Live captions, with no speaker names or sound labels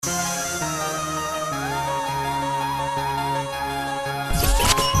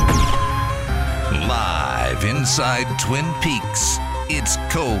Inside Twin Peaks, it's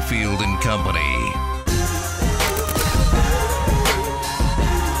Cofield and Company.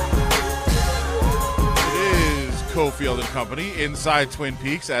 It is Cofield and Company, Inside Twin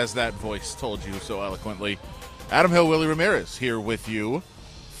Peaks, as that voice told you so eloquently. Adam Hill, Willie Ramirez here with you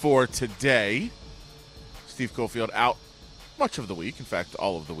for today. Steve Cofield out much of the week, in fact,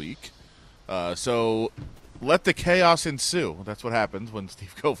 all of the week. So let the chaos ensue. That's what happens when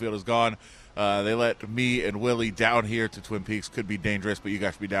Steve Cofield is gone. They let me and Willie down here to Twin Peaks. Could be dangerous, but you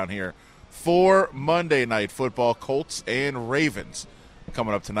guys should be down here for Monday Night Football. Colts and Ravens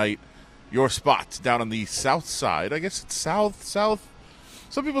coming up tonight. Your spot down on the south side. I guess it's south.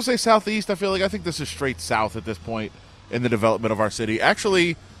 Some people say southeast. I think this is straight south at this point in the development of our city.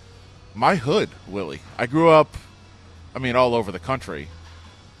 Actually, my hood, Willie. I grew up, all over the country,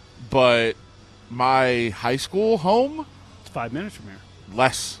 but my high school home? It's 5 minutes from here.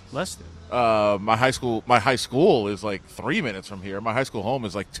 Less than. My high school is like 3 minutes from here. My high school home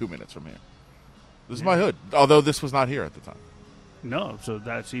is like 2 minutes from here. This is my hood, although this was not here at the time. No, so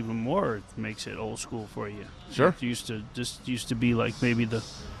that's even more. It makes it old school for you. Sure. It used to be like maybe hey,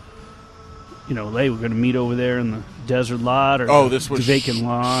 we're going to meet over there in the desert lot, or this was the vacant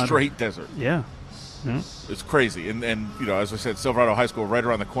lot, straight desert. Yeah. It's crazy, and as I said, Silverado High School right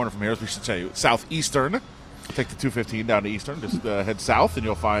around the corner from here. As we should say, southeastern. Take the 215 down to Eastern. Just head south, and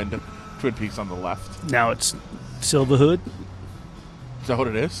you'll find Twin Peaks on the left. Now it's Silverhood. Is that what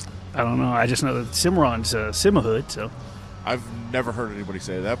it is? I don't know. I just know that Cimarron's Cimahood, so. I've never heard anybody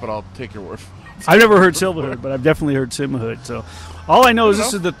say that, but I'll take your word. I've never heard Silverhood, but I've definitely heard Cimahood. So all I know is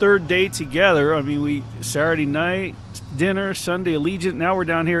this is the third day together. We Saturday night dinner, Sunday Allegiant. Now we're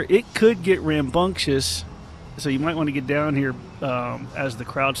down here. It could get rambunctious, so you might want to get down here as the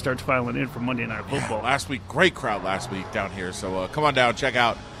crowd starts filing in for Monday Night Football. Last week, great crowd last week down here. So come on down, check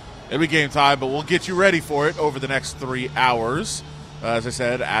out. It'll be game time, but we'll get you ready for it over the next 3 hours. As I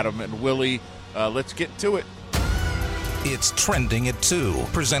said, Adam and Willie, let's get to it. It's Trending at 2,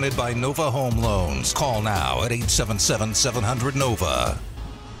 presented by Nova Home Loans. Call now at 877-700-NOVA.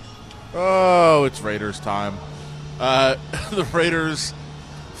 Oh, it's Raiders time. The Raiders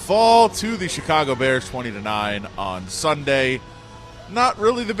fall to the Chicago Bears 20-9 on Sunday. Not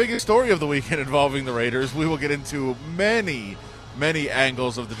really the biggest story of the weekend involving the Raiders. We will get into many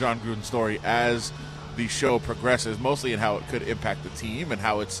angles of the John Gruden story as the show progresses, mostly in how it could impact the team and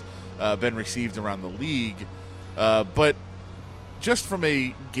how it's been received around the league. But just from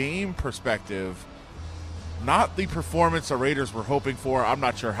a game perspective, not the performance the Raiders were hoping for. I'm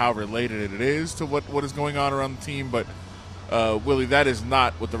not sure how related it is to what is going on around the team, but Willie, that is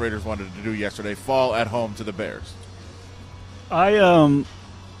not what the Raiders wanted to do yesterday. Fall at home to the Bears. Well,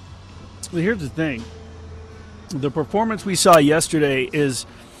 here's the thing. The performance we saw yesterday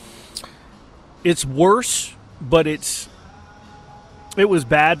it's worse, but it was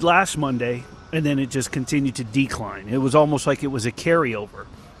bad last Monday, and then it just continued to decline. It was almost like it was a carryover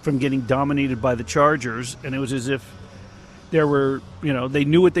from getting dominated by the Chargers, and it was as if they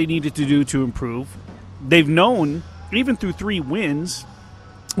knew what they needed to do to improve. They've known, even through 3 wins,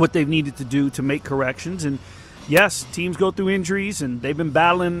 what they've needed to do to make corrections. And yes, teams go through injuries, and they've been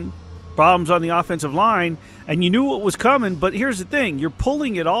battling problems on the offensive line, and you knew what was coming. But here's the thing. You're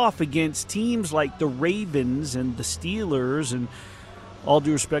pulling it off against teams like the Ravens and the Steelers and, all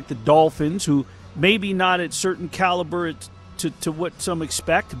due respect, the Dolphins, who maybe not at certain caliber to what some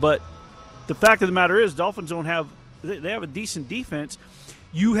expect, but the fact of the matter is Dolphins they have a decent defense.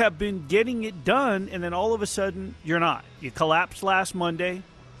 You have been getting it done, and then all of a sudden you're not. You collapsed last Monday,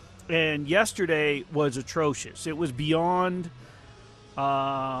 and yesterday was atrocious. It was beyond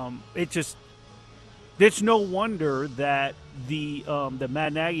it's no wonder that that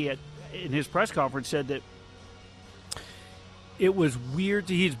Matt Nagy in his press conference said that it was weird.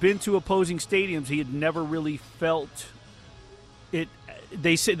 He's been to opposing stadiums. He had never really felt it.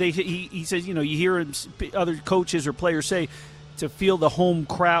 He says, you hear other coaches or players say to feel the home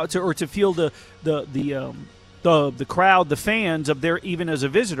crowd or to feel the crowd, the fans of there, even as a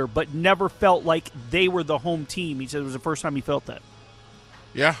visitor, but never felt like they were the home team. He said it was the first time he felt that.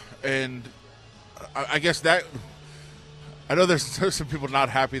 Yeah, and I guess that I know there's some people not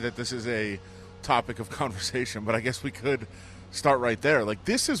happy that this is a topic of conversation, but I guess we could start right there. Like,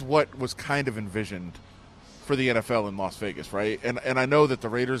 this is what was kind of envisioned for the NFL in Las Vegas, right? And I know that the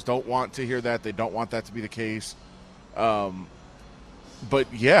Raiders don't want to hear that. They don't want that to be the case. But,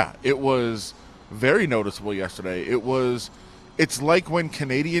 yeah, it was very noticeable yesterday. It's like when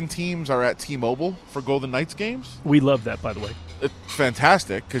Canadian teams are at T-Mobile for Golden Knights games. We love that, by the way. It's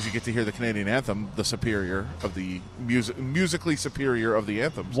fantastic because you get to hear the Canadian anthem, the superior of the musically superior of the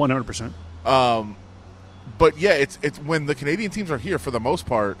anthems. 100%. But yeah, it's when the Canadian teams are here, for the most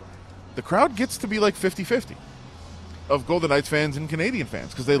part, the crowd gets to be like 50-50 of Golden Knights fans and Canadian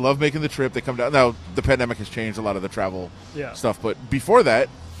fans because they love making the trip. They come down. Now the pandemic has changed a lot of the travel stuff, but before that,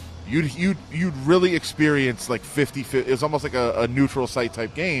 you'd really experience like 50-50. It was almost like a neutral site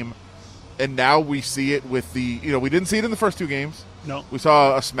type game, and now we see it with the we didn't see it in the first two games. No, we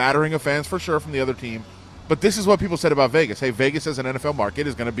saw a smattering of fans for sure from the other team. But this is what people said about Vegas. Hey, Vegas as an NFL market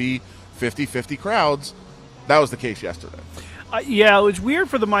is going to be 50-50 crowds. That was the case yesterday. Yeah, it was weird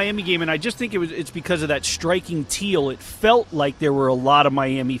for the Miami game, and I just think it's because of that striking teal. It felt like there were a lot of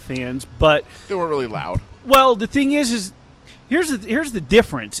Miami fans, but they weren't really loud. Well, the thing is here's the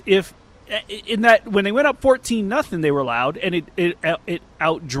difference. If in that when they went up 14-0, they were loud, and it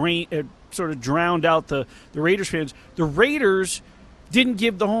sort of drowned out the Raiders fans. The Raiders didn't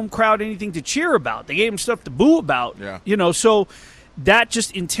give the home crowd anything to cheer about. They gave them stuff to boo about. Yeah. So that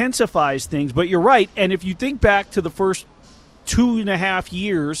just intensifies things. But you're right. And if you think back to the first 2.5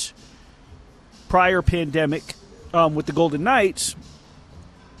 years prior pandemic with the Golden Knights,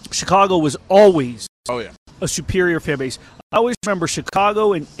 Chicago was always a superior fan base. I always remember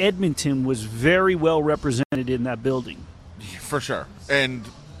Chicago and Edmonton was very well represented in that building. For sure. And,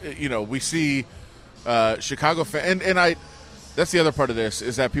 we see Chicago fans. And that's the other part of this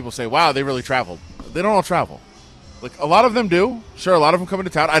is that people say, wow, they really traveled. They don't all travel. Like, a lot of them do. Sure, a lot of them come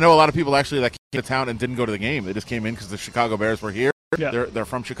into town. I know a lot of people actually that came to town and didn't go to the game. They just came in because the Chicago Bears were here. Yeah. They're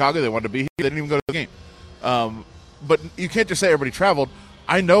from Chicago. They wanted to be here. They didn't even go to the game. But you can't just say everybody traveled.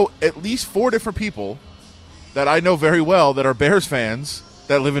 I know at least 4 different people that I know very well that are Bears fans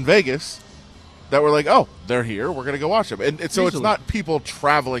that live in Vegas that were like, oh, they're here. We're going to go watch them. And so it's not people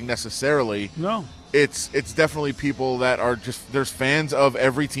traveling necessarily. No. It's definitely people that are just – there's fans of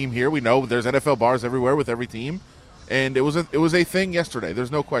every team here. We know there's NFL bars everywhere with every team. And it was a thing yesterday.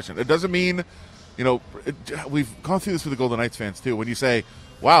 There's no question. It doesn't mean we've gone through this with the Golden Knights fans too. When you say,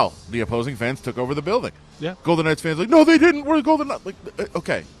 wow, the opposing fans took over the building. Yeah. Golden Knights fans like, no, they didn't. We're Golden Knights. Like,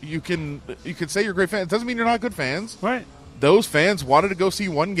 okay, you can say you're great fans. It doesn't mean you're not good fans. Right. Those fans wanted to go see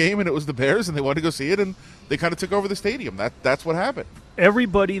one game, and it was the Bears, and they wanted to go see it, and they kind of took over the stadium. That's what happened.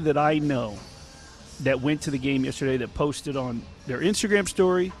 Everybody that I know that went to the game yesterday that posted on their Instagram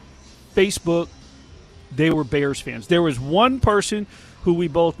story, Facebook, they were Bears fans. There was one person who we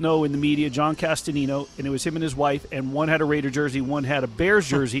both know in the media, John Castanino, and it was him and his wife, and one had a Raider jersey, one had a Bears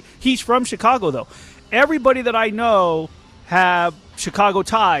jersey. He's from Chicago, though. Everybody that I know have Chicago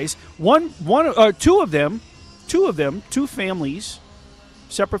ties. Two families,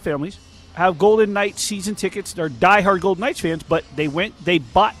 separate families, have Golden Knights season tickets. They're diehard Golden Knights fans, but they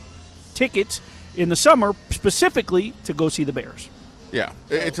bought tickets in the summer specifically to go see the Bears. Yeah,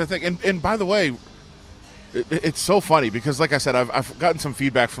 it's a thing. And by the way, it's so funny because, like I said, I've gotten some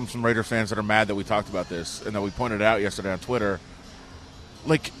feedback from some Raiders fans that are mad that we talked about this and that we pointed out yesterday on Twitter.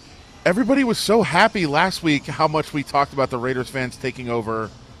 Like, everybody was so happy last week how much we talked about the Raiders fans taking over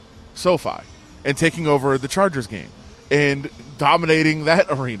SoFi and taking over the Chargers game and dominating that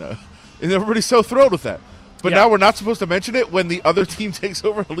arena. And everybody's so thrilled with that. But now we're not supposed to mention it when the other team takes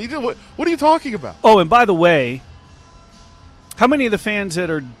over Allegiant? What are you talking about? Oh, and by the way, how many of the fans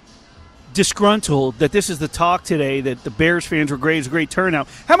that are disgruntled that this is the talk today, that the Bears fans were great, it was a great turnout,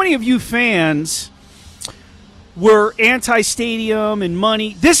 how many of you fans were anti-stadium and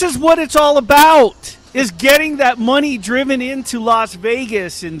money? This is what it's all about, is getting that money driven into Las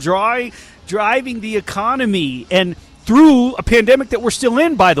Vegas and driving the economy, and through a pandemic that we're still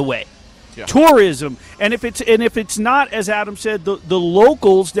in, by the way. Yeah. Tourism, and if it's not, as Adam said, the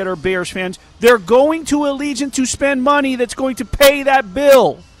locals that are Bears fans, they're going to Allegiant to spend money that's going to pay that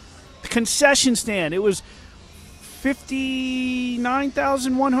bill. The concession stand, it was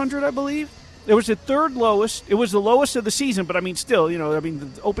 $59,100, I believe. It was the third lowest. It was the lowest of the season, but I mean, still,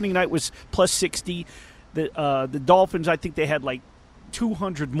 the opening night was plus 60. The Dolphins, I think they had like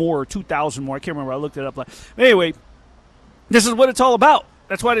 200 more or 2,000 more. I can't remember. I looked it up. Anyway, this is what it's all about.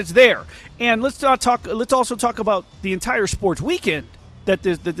 That's why it's there. And let's also talk about the entire sports weekend that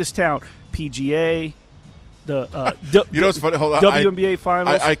this town, PGA, the what's funny? Hold on. WNBA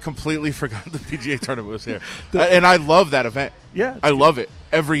finals. I completely forgot the PGA tournament was here, and I love that event. Yeah, I love it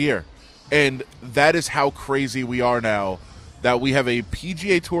every year, and that is how crazy we are now that we have a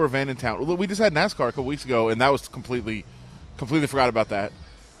PGA Tour event in town. We just had NASCAR a couple weeks ago, and that was completely forgot about that.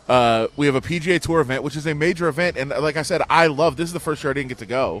 We have a PGA Tour event, which is a major event, and like I said, I love. This is the first year I didn't get to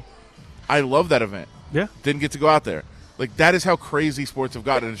go. I love that event. Yeah, didn't get to go out there. Like, that is how crazy sports have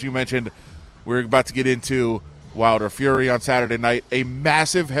gotten. As you mentioned, we're about to get into Wilder Fury on Saturday night, a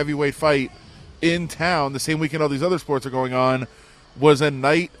massive heavyweight fight in town. The same weekend all these other sports are going on was a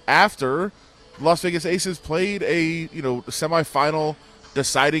night after Las Vegas Aces played a semifinal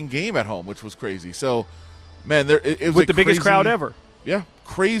deciding game at home, which was crazy. So, man, it was with the biggest crowd ever. Yeah,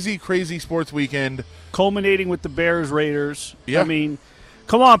 crazy sports weekend, culminating with the Bears Raiders. Yeah. I mean,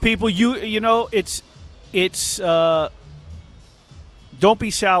 come on, people. You know it's don't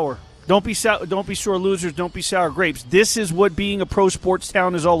be sour. Don't be sore losers. Don't be sour grapes. This is what being a pro sports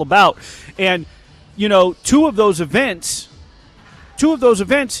town is all about. And two of those events,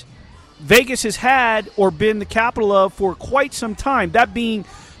 Vegas has had or been the capital of for quite some time. That being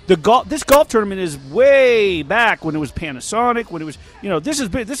this golf tournament is way back when it was Panasonic. When it was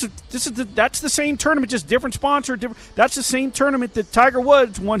that's the same tournament, just different sponsor. That's the same tournament that Tiger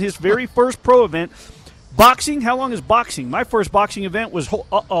Woods won his very first pro event. Boxing, how long is boxing? My first boxing event was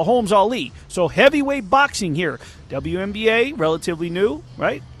Holmes Ali. So heavyweight boxing here. WNBA, relatively new,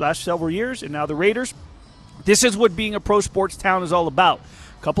 right? Last several years, and now the Raiders. This is what being a pro sports town is all about.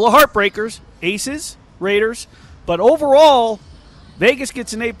 A couple of heartbreakers, Aces, Raiders, but overall, Vegas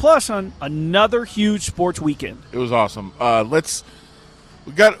gets an A+ on another huge sports weekend. It was awesome.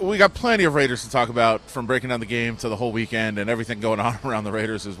 We got plenty of Raiders to talk about, from breaking down the game to the whole weekend and everything going on around the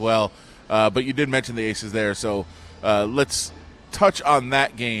Raiders as well. But you did mention the Aces there, so let's touch on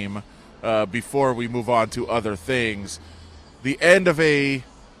that game before we move on to other things. The end of a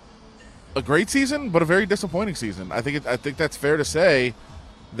great season, but a very disappointing season. I think that's fair to say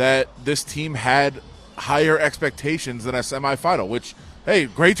that this team had higher expectations than a semifinal, which, hey,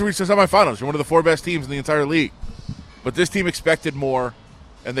 great to reach the semifinals. You're one of the 4 best teams in the entire league. But this team expected more,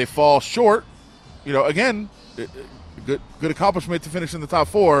 and they fall short. Again, good accomplishment to finish in the top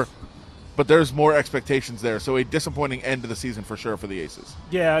 4, but there's more expectations there. So a disappointing end to the season for sure for the Aces.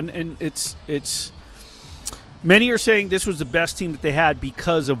 Yeah, and it's many are saying this was the best team that they had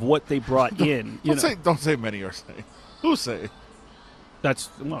because of what they brought in. Don't say many are saying. Who's saying?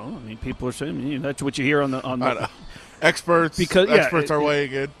 People are saying that's what you hear on the experts. Because experts are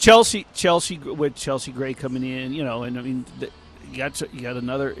weighing in. Chelsea with Chelsea Gray coming in, and I mean you got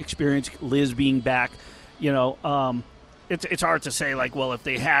another experience. Liz being back, it's hard to say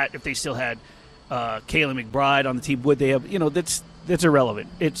if they still had Kayla McBride on the team, would they have? That's irrelevant.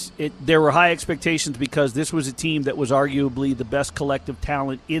 There were high expectations because this was a team that was arguably the best collective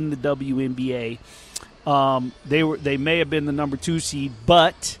talent in the WNBA. They may have been the number 2 seed,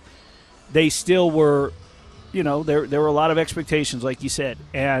 but they still were, there were a lot of expectations, like you said.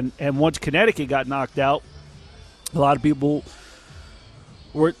 And once Connecticut got knocked out, a lot of people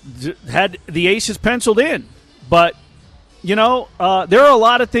had the Aces penciled in. But, there are a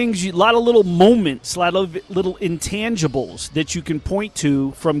lot of things, a lot of little moments, a lot of little intangibles that you can point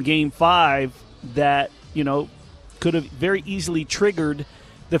to from Game 5 that, could have very easily triggered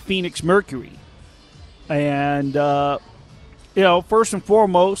the Phoenix Mercury. And, first and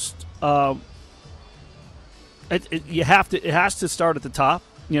foremost, it has to start at the top.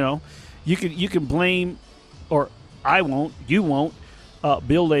 You can blame, or I won't, you won't,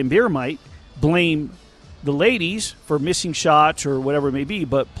 Bill Laimbeer might blame the ladies for missing shots or whatever it may be,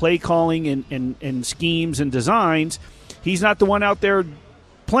 but play calling and schemes and designs, he's not the one out there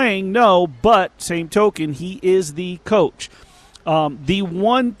playing, no, but same token, he is the coach. The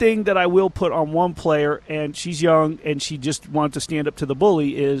one thing that I will put on one player, and she's young and she just wanted to stand up to the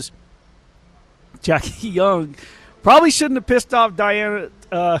bully, is Jackie Young. Probably shouldn't have pissed off Diana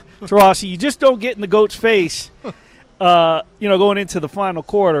Taurasi. You just don't get in the GOAT's face, going into the final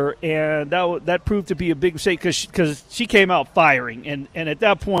quarter, and that proved to be a big mistake because she came out firing, and at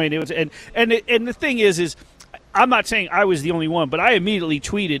that point it was and the thing is I'm not saying I was the only one, but I immediately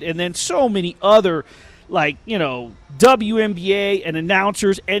tweeted, and then so many other WNBA and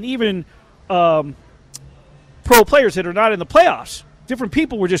announcers and even pro players that are not in the playoffs. Different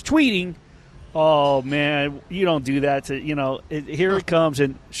people were just tweeting, "Oh man, you don't do that to here it comes."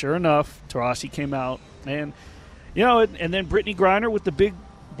 And sure enough, Taurasi came out, and and then Brittany Griner with the big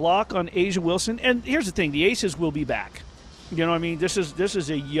block on Asia Wilson. And here's the thing: the Aces will be back. This is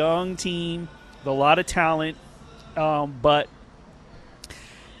a young team with a lot of talent, but.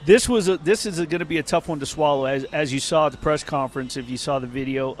 This is going to be a tough one to swallow, as you saw at the press conference. If you saw the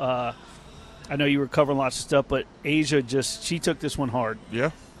video, I know you were covering lots of stuff, but Asia she took this one hard. Yeah,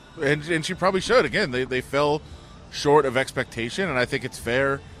 and she probably should. Again, they fell short of expectation, and I think it's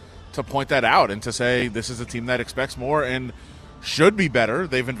fair to point that out and to say this is a team that expects more and should be better.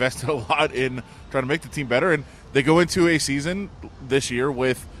 They've invested a lot in trying to make the team better, and they go into a season this year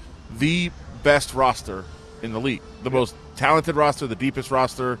with the best roster in the league, the most talented roster, the deepest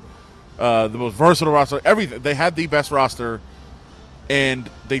roster, the most versatile roster, everything. They had the best roster, and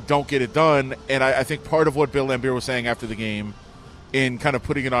they don't get it done. And I think part of what Bill Laimbeer was saying after the game in kind of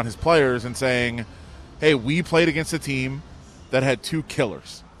putting it on his players and saying, hey, we played against a team that had 2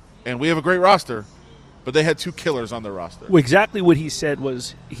 killers. And we have a great roster, but they had 2 killers on their roster. Well, exactly what he said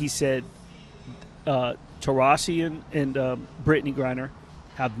was, Taurasi and Brittany Griner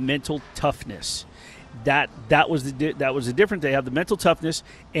have mental toughness. That was the difference. They have the mental toughness,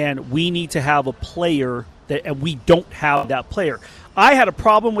 and we need to have a player and we don't have that player. I had a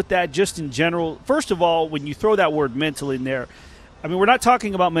problem with that just in general. First of all, when you throw that word mental in there, I mean, we're not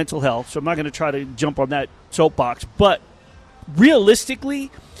talking about mental health, so I'm not going to try to jump on that soapbox. But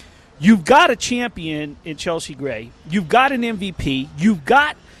realistically, you've got a champion in Chelsea Gray. You've got an MVP. You've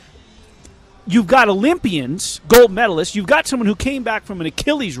got Olympians, gold medalists. You've got someone who came back from an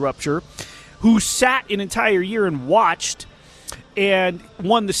Achilles rupture, who sat an entire year and watched and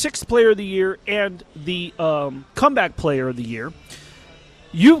won the 6th Player of the Year and the Comeback Player of the Year.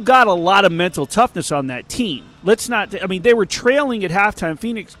 You've got a lot of mental toughness on that team. They were trailing at halftime.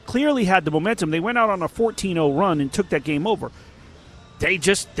 Phoenix clearly had the momentum. They went out on a 14-0 run and took that game over.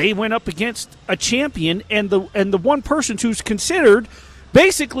 They went up against a champion and the one person who's considered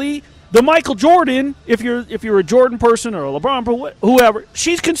basically the Michael Jordan, if you're a Jordan person or a LeBron, whoever,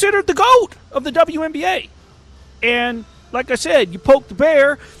 she's considered the GOAT of the WNBA. And like I said, you poke the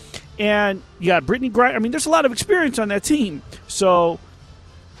bear, and you got Brittany Griner. I mean, there's a lot of experience on that team. So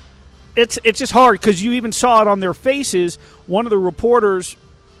it's just hard because you even saw it on their faces. One of the reporters,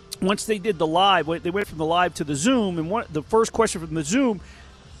 once they did the live, they went from the live to the Zoom, and the first question from the Zoom,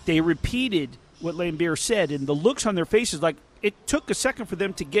 they repeated what Lambier said, and the looks on their faces, like, it took a second for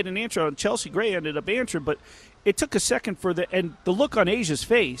them to get an answer on. Chelsea Gray ended up answering, but it took a second and the look on Asia's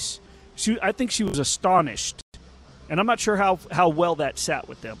face, I think she was astonished. And I'm not sure how well that sat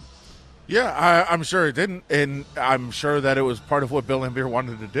with them. Yeah, I'm sure it didn't, and I'm sure that it was part of what Bill Lambier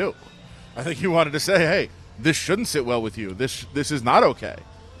wanted to do. I think he wanted to say, hey, this shouldn't sit well with you. This is not okay.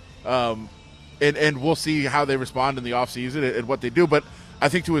 And we'll see how they respond in the offseason and what they do. But I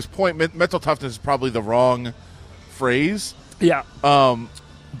think to his point, mental toughness is probably the wrong phrase. Yeah.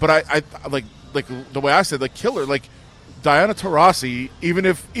 But I like the way I said, like, killer, like Diana Taurasi, even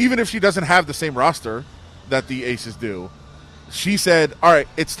if she doesn't have the same roster that the Aces do, she said, all right,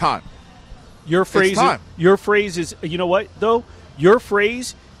 it's time. Your phrase is, you know what, though? Your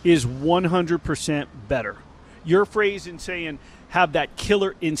phrase is 100% better. Your phrase in saying have that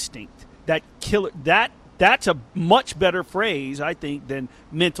killer instinct, that's a much better phrase, I think, than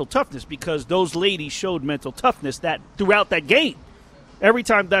mental toughness, because those ladies showed mental toughness throughout that game. Every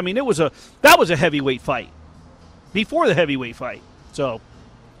time, I mean, that was a heavyweight fight before the heavyweight fight. So,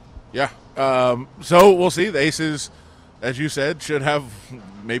 yeah. So we'll see. The Aces, as you said, should have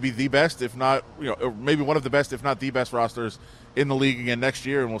maybe the best, if not, or maybe one of the best, if not the best rosters in the league again next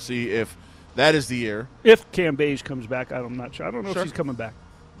year, and we'll see if that is the year. If Cam Beige comes back, I'm not sure. I don't know if she's coming back.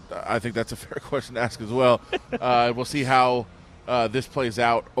 I think that's a fair question to ask as well. We'll see how this plays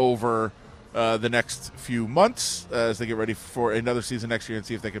out over the next few months as they get ready for another season next year and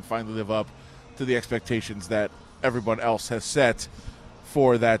see if they can finally live up to the expectations that everyone else has set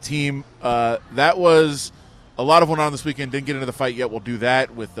for that team. That was a lot of what went on this weekend. Didn't get into the fight yet. We'll do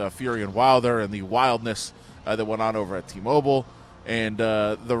that with Fury and Wilder and the wildness that went on over at T-Mobile. And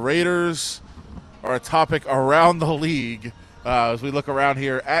the Raiders are a topic around the league as we look around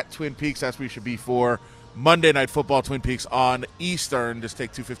here at Twin Peaks, as we should be for Monday Night Football. Twin Peaks on Eastern. Just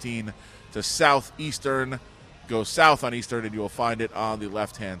take 215 to Southeastern. Go south on Eastern, and you will find it on the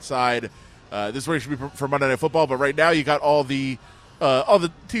left-hand side. This is where you should be for Monday Night Football. But right now, you got all the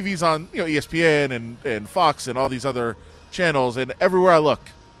TVs on, ESPN and Fox and all these other channels, and everywhere I look,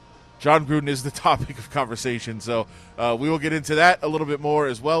 Jon Gruden is the topic of conversation. So we will get into that a little bit more,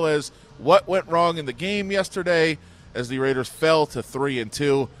 as well as what went wrong in the game yesterday as the Raiders fell to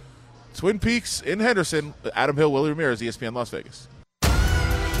 3-2. Twin Peaks in Henderson. Adam Hill, Willie Ramirez, ESPN Las Vegas.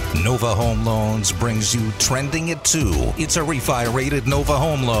 Nova Home Loans brings you Trending at 2. It's a refi-rated Nova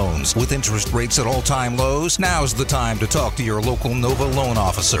Home Loans. With interest rates at all-time lows, now's the time to talk to your local Nova loan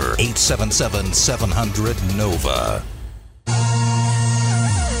officer. 877-700-NOVA.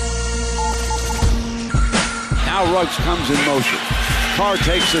 Now Ruggs comes in motion. Carr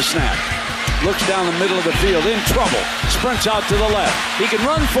takes the snap. Looks down the middle of the field, in trouble. Sprints out to the left. He can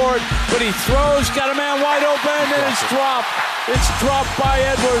run for it, but he throws, got a man wide open, and it's dropped. It's dropped by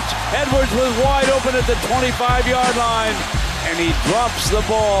Edwards. Edwards was wide open at the 25-yard line, and he drops the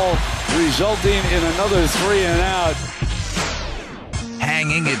ball, resulting in another 3 and out.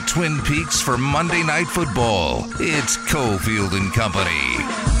 Hanging at Twin Peaks for Monday Night Football, it's Cofield and Company.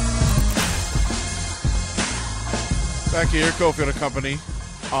 Back here, Cofield and Company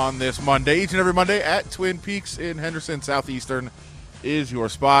on this Monday, each and every Monday at Twin Peaks in Henderson, Southeastern, is your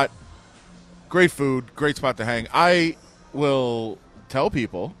spot. Great food, great spot to hang. I will tell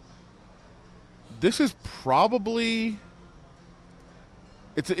people this is probably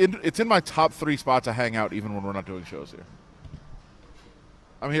it's in my top 3 spots to hang out even when we're not doing shows here.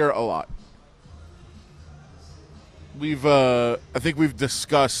 I'm here a lot. I think we've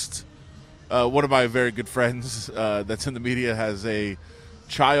discussed one of my very good friends that's in the media has a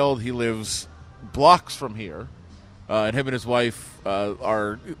child. He lives blocks from here, and him and his wife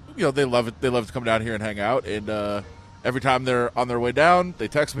are, they love it. They love to come down here and hang out. And every time they're on their way down, they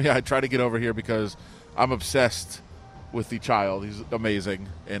text me. I try to get over here because I'm obsessed with the child. He's amazing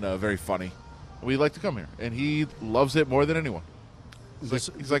and very funny. We like to come here, and he loves it more than anyone.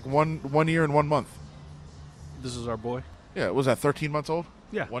 He's like 1 year and 1 month. This is our boy? Yeah, was that 13 months old?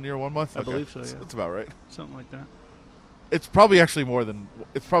 Yeah. 1 year, 1 month? I believe so, yeah. That's about right. Something like that. It's probably actually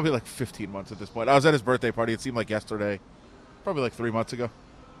it's probably like 15 months at this point. I was at his birthday party. It seemed like yesterday. Probably like 3 months ago.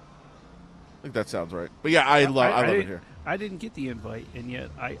 I think that sounds right. But yeah, I love it here. I didn't get the invite, and yet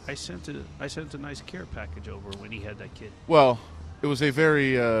I sent a nice care package over when he had that kid. Well, it was a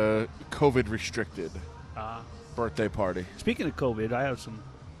very COVID-restricted birthday party. Speaking of COVID, I have some...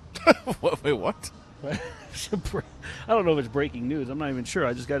 Wait, what? I don't know if it's breaking news. I'm not even sure.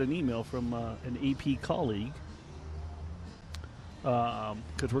 I just got an email from an AP colleague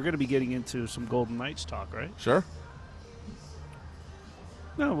because we're going to be getting into some Golden Knights talk, right? Sure.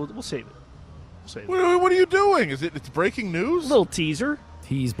 No, we'll save it. What are you doing? It's breaking news? A little teaser.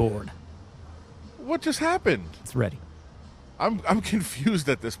 He's bored. What just happened? It's ready. I'm confused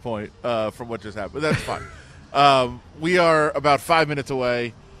at this point from what just happened. That's fine. We are about 5 minutes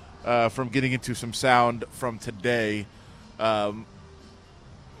away from getting into some sound from today.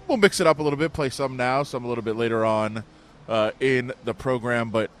 We'll mix it up a little bit, play some now, some a little bit later on in the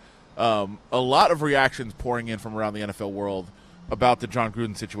program. But a lot of reactions pouring in from around the NFL world about the Jon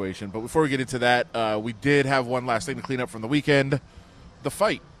Gruden situation. But before we get into that, we did have one last thing to clean up from the weekend, the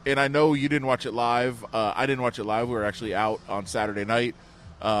fight. And I know you didn't watch it live. I didn't watch it live. We were actually out on Saturday night.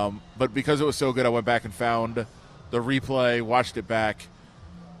 But because it was so good, I went back and found the replay, watched it back.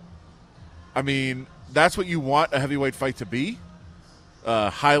 I mean, that's what you want a heavyweight fight to be.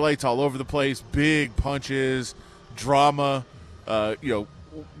 Highlights all over the place, big punches, drama,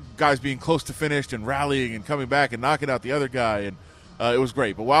 guys being close to finished and rallying and coming back and knocking out the other guy. And it was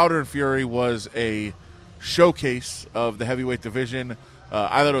great. But Wilder and Fury was a showcase of the heavyweight division.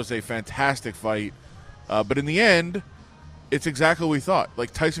 I thought it was a fantastic fight. But in the end, it's exactly what we thought.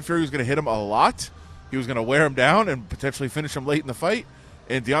 Like, Tyson Fury was going to hit him a lot. He was going to wear him down and potentially finish him late in the fight.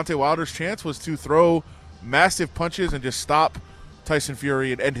 And Deontay Wilder's chance was to throw massive punches and just stop Tyson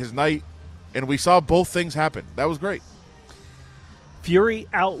Fury and end his night. And we saw both things happen. That was great. Fury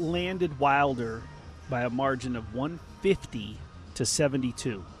outlanded Wilder by a margin of 150 to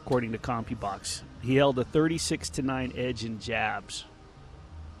 72, according to CompuBox. He held a 36-9 edge in jabs.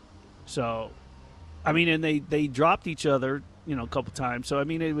 So, I mean, and they dropped each other, a couple times. So, I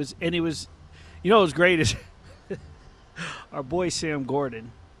mean, it was, what was great is our boy Sam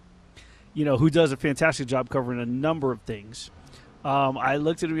Gordon, who does a fantastic job covering a number of things. I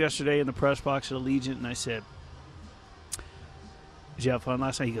looked at him yesterday in the press box at Allegiant, and I said, "Did you have fun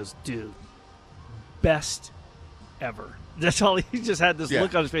last night?" He goes, "Dude, best ever." That's all. He just had this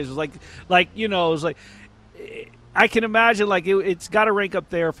look on his face. It was it was like, I can imagine, it's got to rank up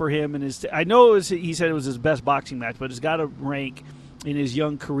there for him. And I know he said it was his best boxing match, but it's got to rank in his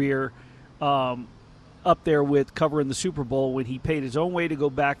young career up there with covering the Super Bowl when he paid his own way to go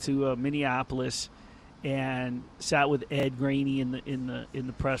back to Minneapolis and sat with Ed Graney in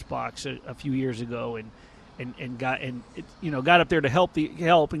the press box a few years ago and got up there to help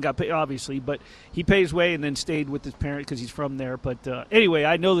and got paid, obviously, but he paid his way and then stayed with his parents because he's from there. But anyway,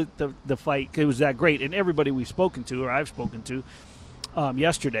 I know that the fight, it was that great, and everybody we've spoken to or I've spoken to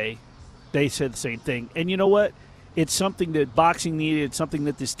yesterday, they said the same thing. And you know what? It's something that boxing needed. It's something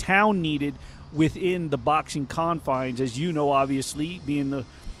that this town needed within the boxing confines, as you know, obviously, being the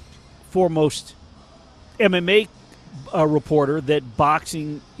foremost MMA reporter, that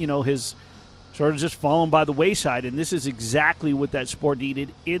boxing, has sort of just fallen by the wayside. And this is exactly what that sport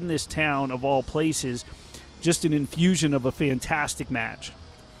needed in this town of all places, just an infusion of a fantastic match.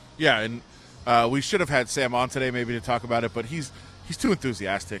 Yeah, and we should have had Sam on today maybe to talk about it, but he's too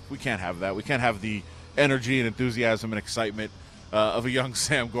enthusiastic. We can't have that. We can't have the energy and enthusiasm and excitement of a young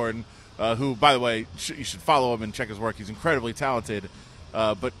Sam Gordon, who, by the way, you should follow him and check his work. He's incredibly talented.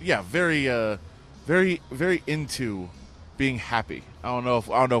 But, yeah, very, very into being happy. I don't know if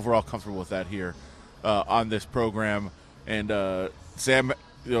we're all comfortable with that here on this program. And Sam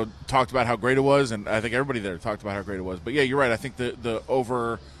talked about how great it was, and I think everybody there talked about how great it was. But yeah, you're right. I think the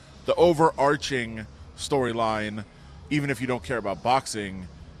overarching storyline, even if you don't care about boxing,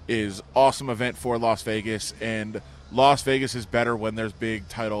 is awesome event for Las Vegas, and Las Vegas is better when there's big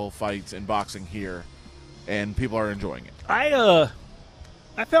title fights in boxing here, and people are enjoying it. I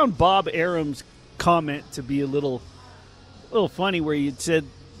found Bob Arum's comment to be a little funny, where he said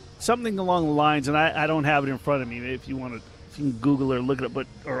something along the lines, and I don't have it in front of me. If you want to, if you can Google it or look it up,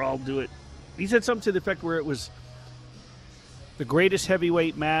 or I'll do it. He said something to the effect where it was the greatest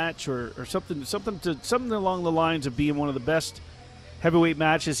heavyweight match, or something along the lines of being one of the best heavyweight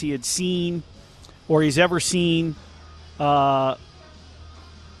matches he had seen or he's ever seen. And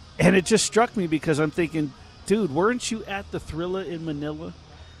it just struck me because I'm thinking, dude, weren't you at the Thrilla in Manila?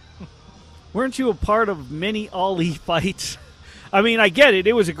 Weren't you a part of many Ali fights? I mean, I get it.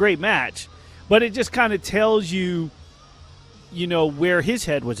 It was a great match. But it just kind of tells you, where his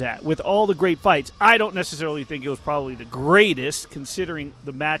head was at with all the great fights. I don't necessarily think it was probably the greatest, considering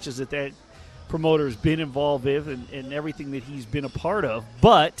the matches that promoter has been involved with and everything that he's been a part of.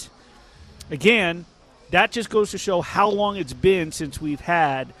 But, again, that just goes to show how long it's been since we've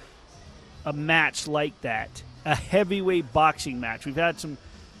had a match like that, a heavyweight boxing match. We've had some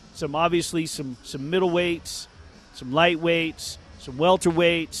obviously some middleweights, some lightweights, some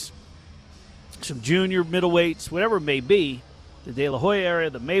welterweights, some junior middleweights, whatever it may be, the De La Hoya era,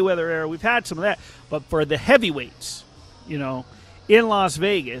 the Mayweather era. We've had some of that, but for the heavyweights, in Las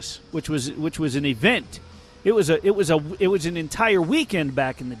Vegas, which was an event, it was an entire weekend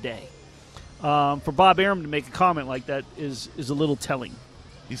back in the day. For Bob Arum to make a comment like that is a little telling.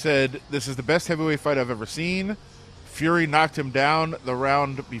 He said, "This is the best heavyweight fight I've ever seen. Fury knocked him down the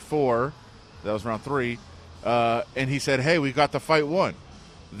round before. That was round 3. And he said, hey, we got the fight won.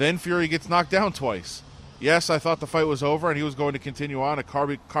 Then Fury gets knocked down twice. Yes, I thought the fight was over, and he was going to continue on, a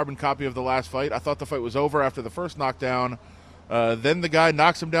carbon copy of the last fight. I thought the fight was over after the first knockdown. Then the guy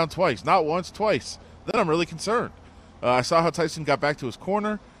knocks him down twice. Not once, twice. Then I'm really concerned. I saw how Tyson got back to his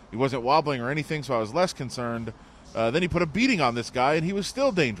corner. He wasn't wobbling or anything, so I was less concerned. Then he put a beating on this guy, and he was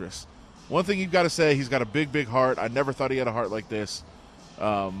still dangerous. One thing you've got to say, he's got a big, big heart. I never thought he had a heart like this.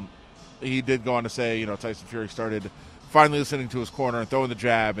 He did go on to say, Tyson Fury started finally listening to his corner and throwing the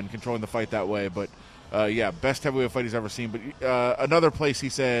jab and controlling the fight that way. But, best heavyweight fight he's ever seen. But another place he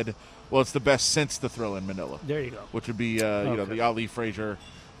said, well, it's the best since the Thrill in Manila. There you go. Which would be, the Ali Frazier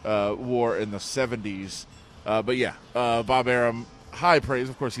war in the 70s. Bob Arum, high praise.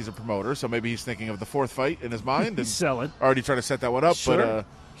 Of course, he's a promoter, so maybe he's thinking of the fourth fight in his mind. He's selling. Already trying to set that one up. Sure. But,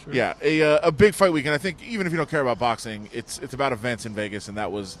 Sure. Yeah, a big fight weekend. I think even if you don't care about boxing, it's about events in Vegas, and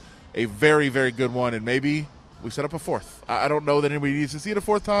that was a very, very good one. And maybe we set up a fourth. I don't know that anybody needs to see it a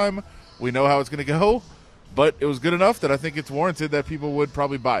fourth time. We know how it's going to go, but it was good enough that I think it's warranted that people would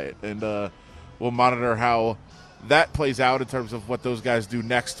probably buy it. And we'll monitor how that plays out in terms of what those guys do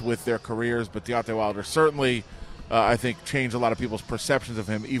next with their careers. But Deontay Wilder certainly, I think, changed a lot of people's perceptions of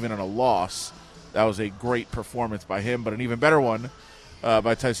him, even in a loss. That was a great performance by him, but an even better one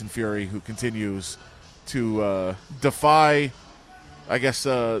by Tyson Fury, who continues to defy, I guess,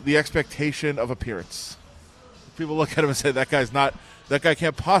 the expectation of appearance. People look at him and say, that guy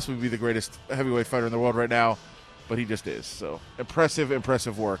can't possibly be the greatest heavyweight fighter in the world right now, but he just is. So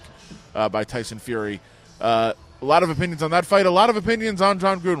impressive work by Tyson Fury. A lot of opinions on that fight, a lot of opinions on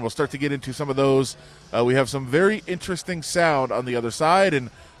John Gruden. We'll start to get into some of those. We have some very interesting sound on the other side, and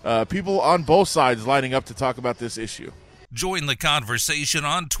people on both sides lining up to talk about this issue. Join the conversation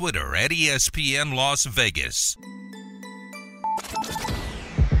on Twitter at ESPN Las Vegas.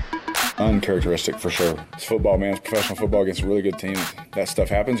 Uncharacteristic for sure. It's football, man. It's professional football against a really good team. That stuff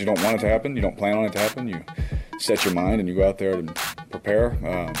happens. You don't want it to happen. You don't plan on it to happen. You set your mind and you go out there to prepare.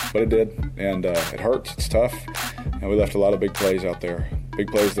 But it did, and it hurts. It's tough. And we left a lot of big plays out there. Big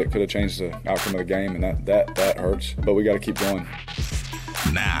plays that could have changed the outcome of the game, and that hurts. But we got to keep going.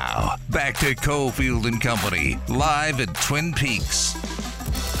 Now, back to Cofield and Company, live at Twin Peaks.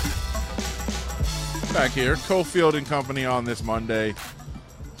 Back here, Cofield and Company on this Monday.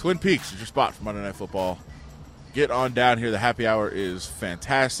 Twin Peaks is your spot for Monday Night Football. Get on down here. The happy hour is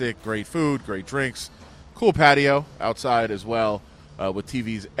fantastic. Great food, great drinks. Cool patio outside as well, with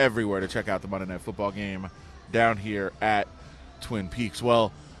TVs everywhere to check out the Monday Night Football game down here at Twin Peaks.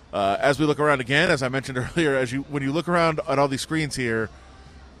 Well, as we look around again, as I mentioned earlier, when you look around at all these screens here,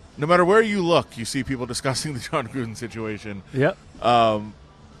 no matter where you look, you see people discussing the John Gruden situation. Yep.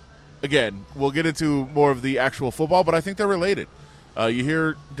 Again, we'll get into more of the actual football, but I think they're related. You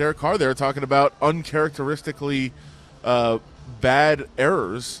hear Derek Carr there talking about uncharacteristically bad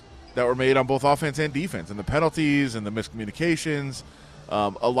errors that were made on both offense and defense, and the penalties and the miscommunications.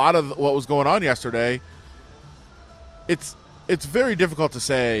 A lot of what was going on yesterday, it's very difficult to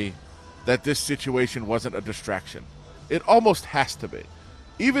say that this situation wasn't a distraction. It almost has to be.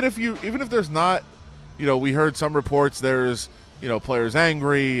 Even if there's not, we heard some reports there's, players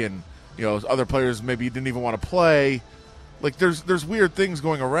angry and, other players maybe didn't even want to play. Like there's weird things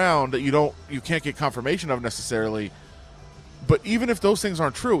going around that you can't get confirmation of necessarily. But even if those things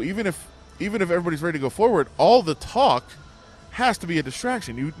aren't true, even if everybody's ready to go forward, all the talk has to be a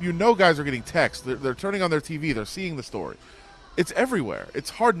distraction. Guys are getting texts. They're turning on their TV. They're seeing the story. It's everywhere. It's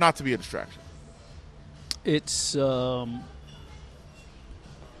hard not to be a distraction. It's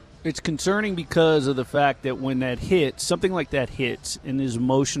concerning because of the fact that when that hits, something like that hits and is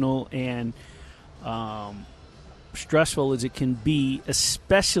emotional and stressful as it can be,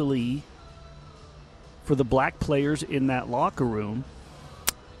 especially for the black players in that locker room,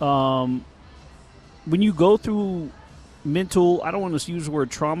 when you go through mental, I don't want to use the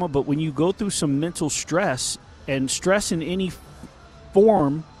word trauma, but when you go through some mental stress, and stress in any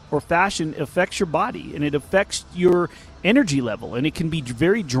form or fashion affects your body, and it affects your energy level, and it can be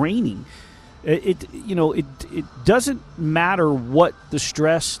very draining. It doesn't matter what the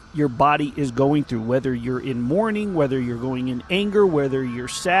stress your body is going through, whether you're in mourning, whether you're going in anger, whether you're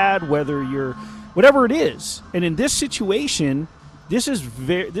sad, whether you're whatever it is. And in this situation, this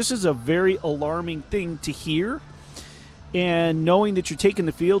is a very alarming thing to hear. And knowing that you're taking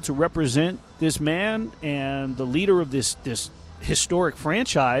the field to represent this man and the leader of this historic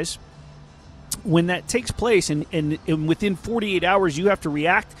franchise, when that takes place and within 48 hours you have to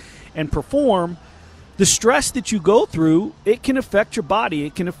react and perform, the stress that you go through, it can affect your body.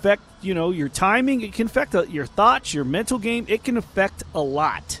 It can affect, your timing. It can affect your thoughts, your mental game. It can affect a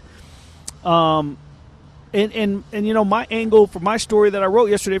lot. And my angle for my story that I wrote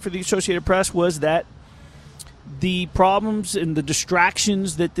yesterday for the Associated Press was that the problems and the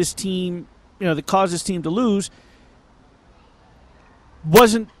distractions that this team, that caused this team to lose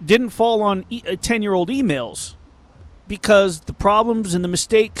didn't fall on 10-year-old emails, because the problems and the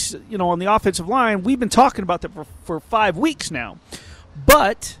mistakes, on the offensive line, we've been talking about that for 5 weeks now.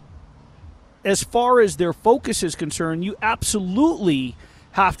 But as far as their focus is concerned, you absolutely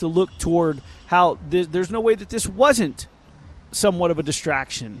have to look toward how there's no way that this wasn't somewhat of a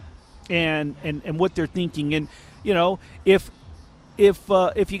distraction. And what they're thinking, and if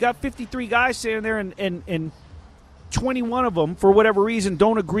you got 53 guys standing there and 21 of them for whatever reason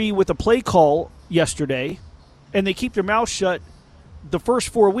don't agree with a play call yesterday, and they keep their mouth shut the first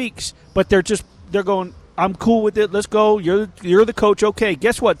 4 weeks, but they're going, I'm cool with it, let's go, you're the coach, okay,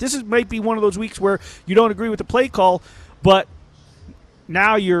 guess what, this might be one of those weeks where you don't agree with the play call, but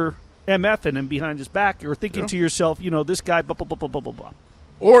now you're MFing him behind his back. You're thinking to yourself, this guy blah blah blah blah blah blah blah.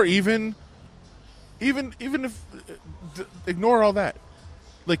 Or even if ignore all that,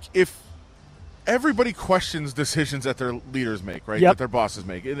 like if everybody questions decisions that their leaders make, right? Yep. That their bosses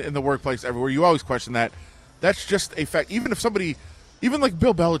make in the workplace, everywhere, you always question that. That's just a fact. Even if somebody, even like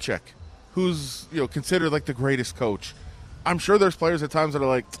Bill Belichick, who's considered like the greatest coach, I'm sure there's players at times that are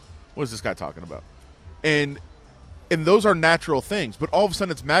like, what is this guy talking about? And those are natural things, but all of a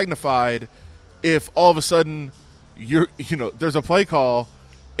sudden it's magnified if all of a sudden there's a play call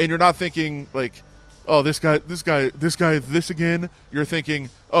and you're not thinking like, oh, this guy, this again. You're thinking,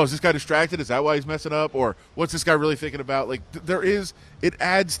 oh, is this guy distracted? Is that why he's messing up? Or what's this guy really thinking about? Like it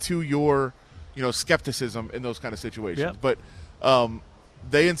adds to your, skepticism in those kind of situations. Yep. But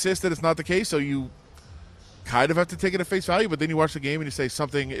they insist that it's not the case, so you kind of have to take it at face value, but then you watch the game and you say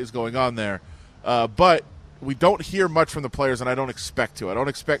something is going on there. But we don't hear much from the players, and I don't expect to. I don't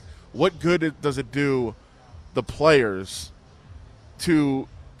expect – what good does it do the players to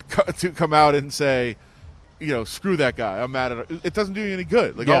come out and say, screw that guy, I'm mad at it. It doesn't do you any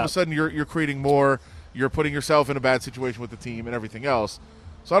good. Like all of a sudden you're creating more, you're putting yourself in a bad situation with the team and everything else.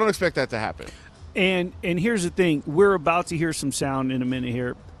 So I don't expect that to happen. And here's the thing: we're about to hear some sound in a minute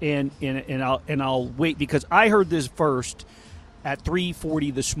here, and I'll wait because I heard this first at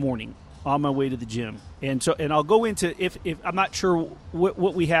 3:40 this morning on my way to the gym, and I'll go into if I'm not sure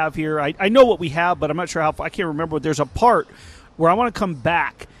what we have here. I know what we have, but I'm not sure how. I can't remember. There's a part where I want to come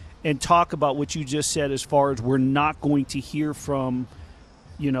back and talk about what you just said as far as we're not going to hear from,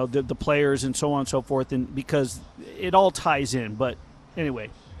 the players and so on and so forth, and because it all ties in. But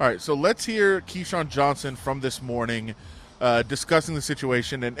anyway. All right, so let's hear Keyshawn Johnson from this morning discussing the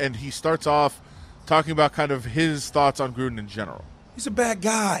situation, and he starts off talking about kind of his thoughts on Gruden in general. He's a bad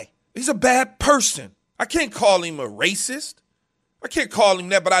guy. He's a bad person. I can't call him a racist. I can't call him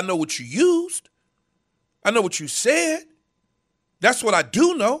that, but I know what you used. I know what you said. That's what I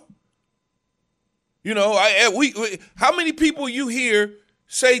do know. You know, we how many people you hear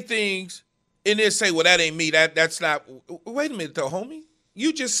say things and then say, well, that ain't me. That's not. Wait a minute, though, homie.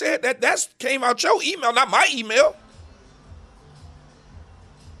 You just said that came out your email, not my email.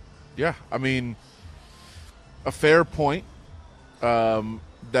 Yeah, I mean, a fair point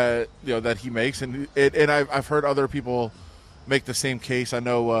that he makes, and I've heard other people make the same case. I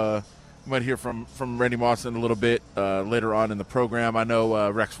know you might hear from Randy Moss in a little bit later on in the program. I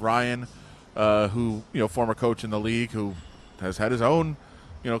know Rex Ryan, who former coach in the league, who has had his own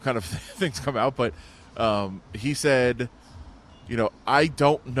kind of things come out, but he said, I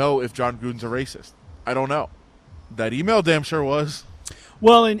don't know if John Gruden's a racist. I don't know. That email damn sure was.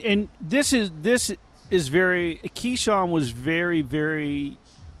 Well, and this is very – Keyshawn was very, very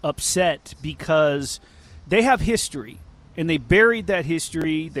upset because they have history, and they buried that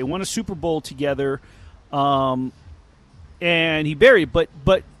history. They won a Super Bowl together, and he buried it.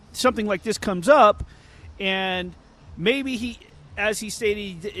 But something like this comes up, and maybe he – as he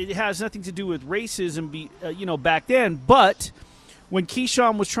stated, it has nothing to do with racism back then, but when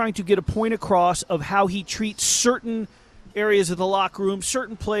Keyshawn was trying to get a point across of how he treats certain – areas of the locker room,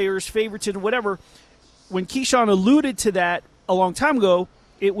 certain players, favoritism, whatever. When Keyshawn alluded to that a long time ago,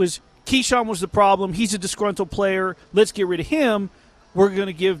 it was Keyshawn was the problem. He's a disgruntled player. Let's get rid of him. We're going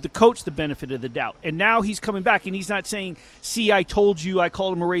to give the coach the benefit of the doubt. And now he's coming back, and he's not saying, see, I told you I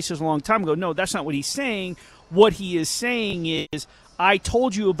called him a racist a long time ago. No, that's not what he's saying. What he is saying is, I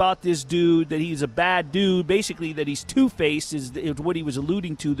told you about this dude, that he's a bad dude, basically that he's two-faced is what he was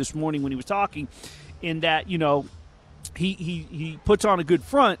alluding to this morning when he was talking, in that, he puts on a good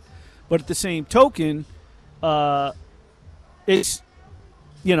front, but at the same token, it's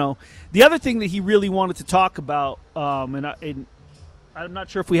the other thing that he really wanted to talk about, and I'm not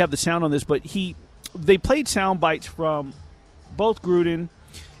sure if we have the sound on this, but they played sound bites from both Gruden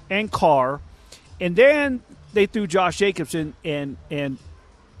and Carr, and then they threw Josh Jacobs in, and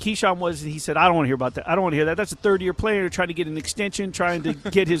Keyshawn he said, I don't want to hear about that. I don't want to hear that. That's a third-year player trying to get an extension, trying to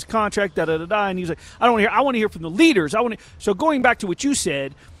get his contract, da-da-da-da. And he's like, I want to hear from the leaders. So going back to what you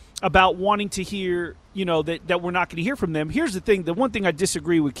said about wanting to hear, that we're not going to hear from them, here's the thing. The one thing I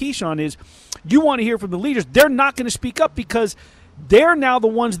disagree with Keyshawn is you want to hear from the leaders. They're not going to speak up because they're now the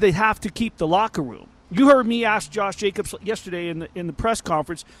ones that have to keep the locker room. You heard me ask Josh Jacobs yesterday in the press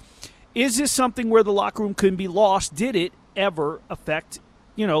conference, is this something where the locker room can be lost? Did it ever affect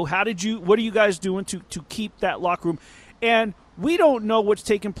what are you guys doing to keep that locker room? And we don't know what's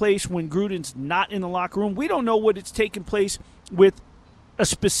taking place when Gruden's not in the locker room. We don't know what it's taking place with a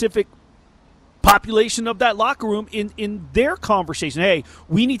specific population of that locker room in their conversation. Hey,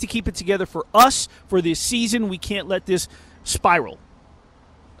 we need to keep it together for us for this season. We can't let this spiral.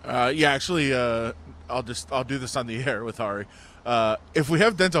 Actually, I'll do this on the air with Ari. If we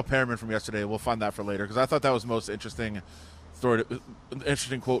have Denzel Perryman from yesterday, we'll find that for later because I thought that was most interesting.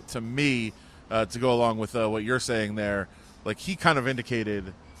 Interesting quote to me to go along with what you're saying there. Like he kind of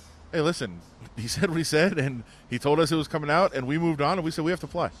indicated, hey, listen, he said what he said, and he told us it was coming out, and we moved on, and we said we have to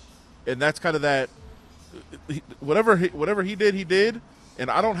play. And that's kind of that. Whatever he did, and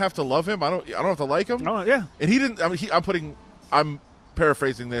I don't have to love him. I don't have to like him. Oh yeah. And he didn't. I mean, I'm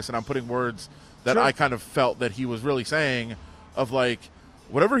paraphrasing this, and I'm putting words that I kind of felt that he was really saying of like,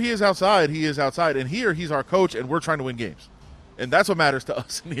 whatever he is outside, and here he's our coach, and we're trying to win games. And that's what matters to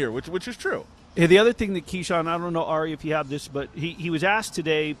us in here, which is true. Yeah, the other thing that Keyshawn, I don't know, Ari, if you have this, but he was asked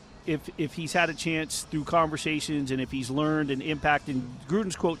today if he's had a chance through conversations and if he's learned and impacted.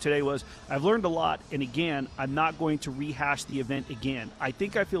 Gruden's quote today was, I've learned a lot, and again, I'm not going to rehash the event again. I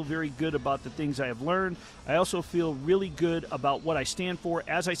think I feel very good about the things I have learned. I also feel really good about what I stand for.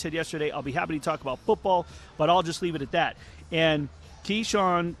 As I said yesterday, I'll be happy to talk about football, but I'll just leave it at that. And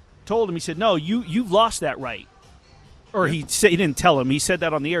Keyshawn told him, he said, no, you've lost that right. Or he didn't tell him. He said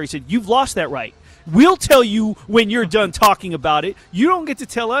that on the air. He said, you've lost that right. We'll tell you when you're done talking about it. You don't get to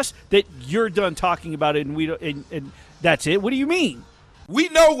tell us that you're done talking about it, and we don't, and that's it. What do you mean? We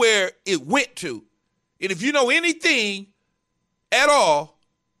know where it went to. And if you know anything at all,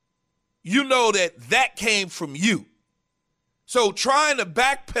 you know that came from you. So trying to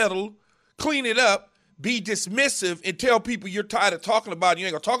backpedal, clean it up, be dismissive, and tell people you're tired of talking about it, you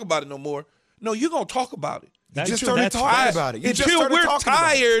ain't going to talk about it no more. No, you're going to talk about it. You just started talking about it. Until we're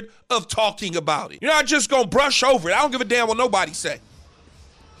tired of talking about it. You're not just going to brush over it. I don't give a damn what nobody say.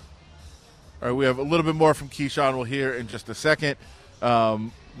 All right, we have a little bit more from Keyshawn. We'll hear in just a second.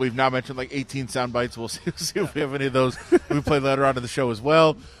 We've now mentioned like 18 sound bites. We'll see if we have any of those we play later on in the show as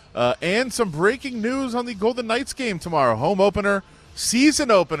well. And some breaking news on the Golden Knights game tomorrow. Home opener,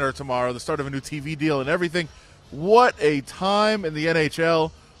 season opener tomorrow, the start of a new TV deal and everything. What a time in the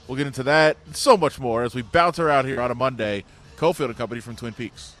NHL. We'll get into that, so much more, as we bounce her out here on a Monday. Cofield and Company from Twin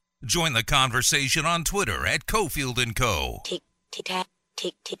Peaks. Join the conversation on Twitter at Cofield & Co. Tick-tick-tack,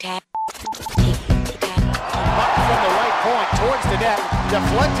 tick-tick-tack. Puck from the right point towards the net,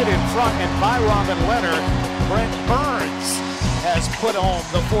 deflected in front, and by Robin Leonard, Brent Burns has put home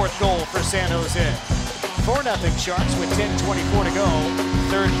the fourth goal for San Jose. 4-0 Sharks with 10:24 to go,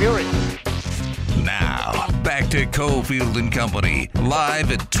 third period. Now, back to Cofield & Company,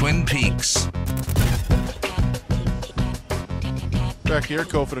 live at Twin Peaks. Back here,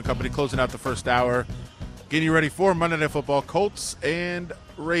 Cofield and Company closing out the first hour. Getting you ready for Monday Night Football. Colts and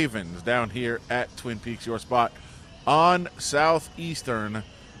Ravens down here at Twin Peaks, your spot on Southeastern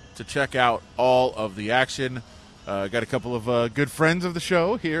to check out all of the action. Got a couple of good friends of the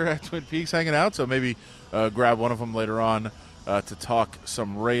show here at Twin Peaks hanging out, so maybe grab one of them later on to talk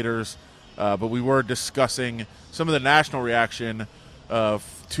some Raiders. But we were discussing some of the national reaction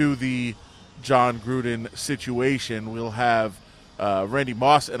to the John Gruden situation. We'll have Randy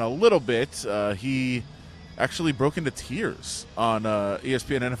Moss in a little bit. He actually broke into tears on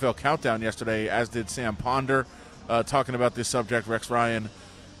ESPN NFL Countdown yesterday, as did Sam Ponder, talking about this subject. Rex Ryan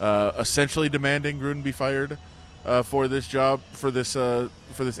essentially demanding Gruden be fired for this job, for this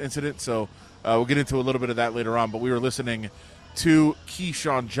incident. So we'll get into a little bit of that later on. But we were listening to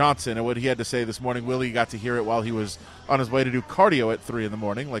Keyshawn Johnson and what he had to say this morning. Willie got to hear it while he was on his way to do cardio at 3 in the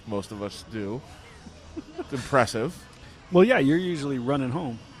morning, like most of us do. It's impressive. Well, yeah, you're usually running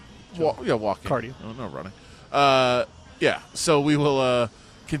home. Walking. Cardio. No running. So we will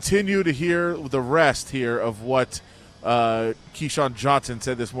continue to hear the rest here of what Keyshawn Johnson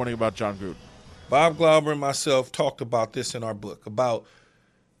said this morning about John Gruden. Bob Glauber and myself talked about this in our book, about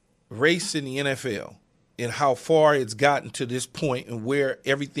race in the NFL and how far it's gotten to this point and where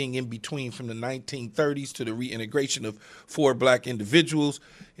everything in between, from the 1930s to the reintegration of 4 black individuals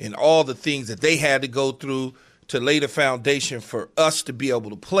and all the things that they had to go through to lay the foundation for us to be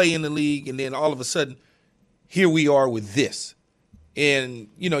able to play in the league. And then all of a sudden, here we are with this. And,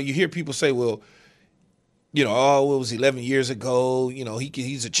 you hear people say, well, it was 11 years ago.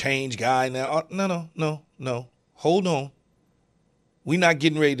 He's a change guy now. No. Hold on. We're not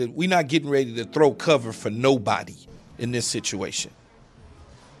getting ready to throw cover for nobody in this situation.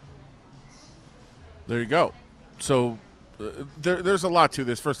 There you go. So there's a lot to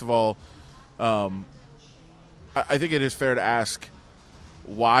this. First of all, I think it is fair to ask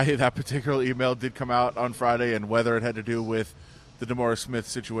why that particular email did come out on Friday and whether it had to do with the DeMaurice Smith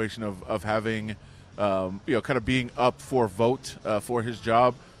situation of having, kind of being up for vote for his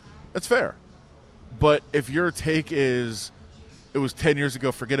job. That's fair. But if your take is it was 10 years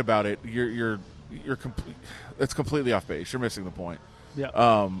ago, forget about it, it's completely off base. You're missing the point.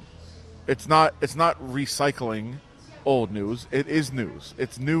 Yeah. It's not recycling old news. It is news.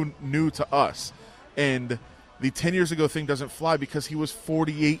 It's new to us. And the 10 years ago thing doesn't fly because he was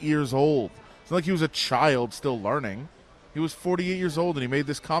 48 years old. It's not like he was a child still learning. He was 48 years old and he made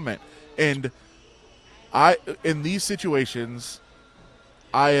this comment. And in these situations,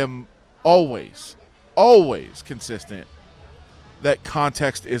 I am always consistent that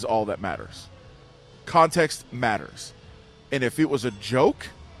context is all that matters. Context matters. And if it was a joke,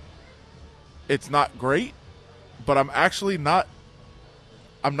 it's not great, but I'm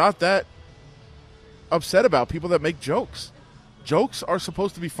not that upset about people that make jokes. Jokes are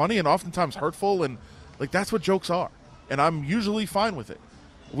supposed to be funny and oftentimes hurtful, and that's what jokes are. And I'm usually fine with it.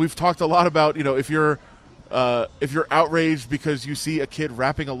 We've talked a lot about, if you're outraged because you see a kid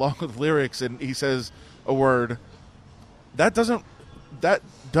rapping along with lyrics and he says a word, that doesn't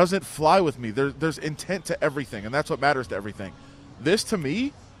fly with me. There's intent to everything, and that's what matters to everything. This, to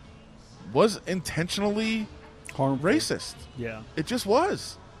me, was intentionally harmful, racist. Yeah. It just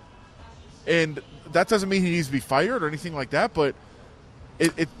was. And that doesn't mean he needs to be fired or anything like that, but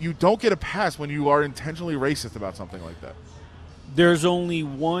you don't get a pass when you are intentionally racist about something like that. There's only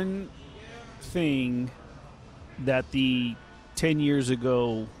one thing that the 10 years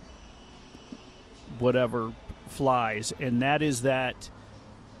ago whatever flies, and that is that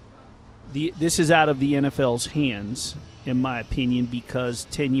this is out of the NFL's hands, in my opinion, because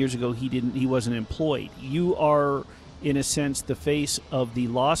 10 years ago he wasn't employed. You are, in a sense, the face of the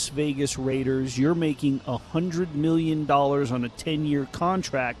Las Vegas Raiders. You're making $100 million on a 10-year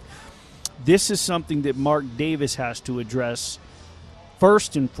contract. This is something that Mark Davis has to address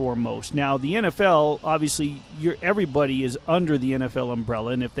first and foremost. Now, the NFL, obviously, everybody is under the NFL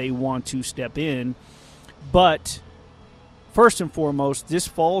umbrella, and if they want to step in, but first and foremost, this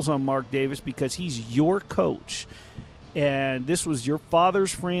falls on Mark Davis because he's your coach, and this was your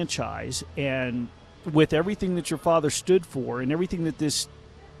father's franchise, and with everything that your father stood for and everything that this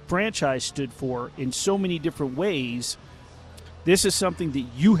franchise stood for in so many different ways. This is something that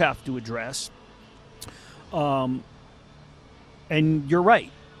you have to address. And you're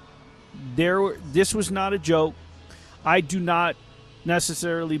right. This was not a joke. I do not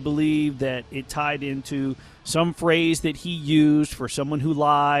necessarily believe that it tied into some phrase that he used for someone who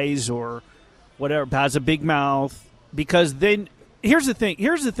lies or whatever, has a big mouth. Because then, here's the thing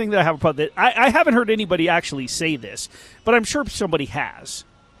that I have a problem with. I haven't heard anybody actually say this, but I'm sure somebody has.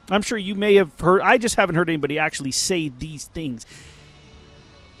 I'm sure you may have heard. I just haven't heard anybody actually say these things.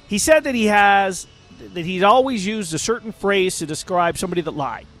 He said that he's always used a certain phrase to describe somebody that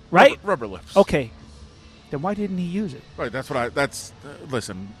lied, right? Rubber lips. Okay. Then why didn't he use it? Right,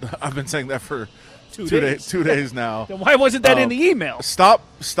 listen, I've been saying that for 2 days now. Then why wasn't that in the email? Stop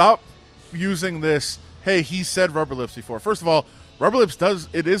using this, hey, he said rubber lips before. First of all, rubber lips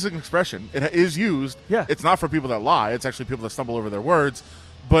it is an expression. It is used. Yeah. It's not for people that lie. It's actually people that stumble over their words.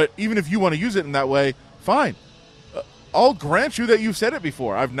 But even if you want to use it in that way, fine. I'll grant you that you've said it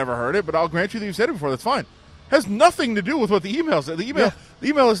before. I've never heard it, but I'll grant you that you've said it before. That's fine. Has nothing to do with what the email said. The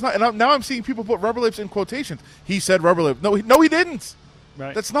email is not. And now I'm seeing people put rubber lips in quotations. He said rubber lip. No, he didn't.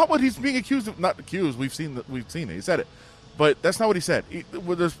 Right. That's not what he's being accused of. Not accused. We've seen it. He said it, but that's not what he said.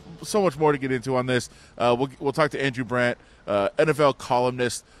 There's so much more to get into on this. We'll talk to Andrew Brandt, NFL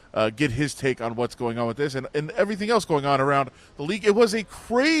columnist. Get his take on what's going on with this and everything else going on around the league. It was a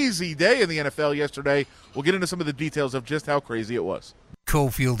crazy day in the NFL yesterday. We'll get into some of the details of just how crazy it was.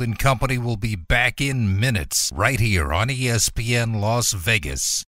 Cofield and Company will be back in minutes right here on ESPN Las Vegas.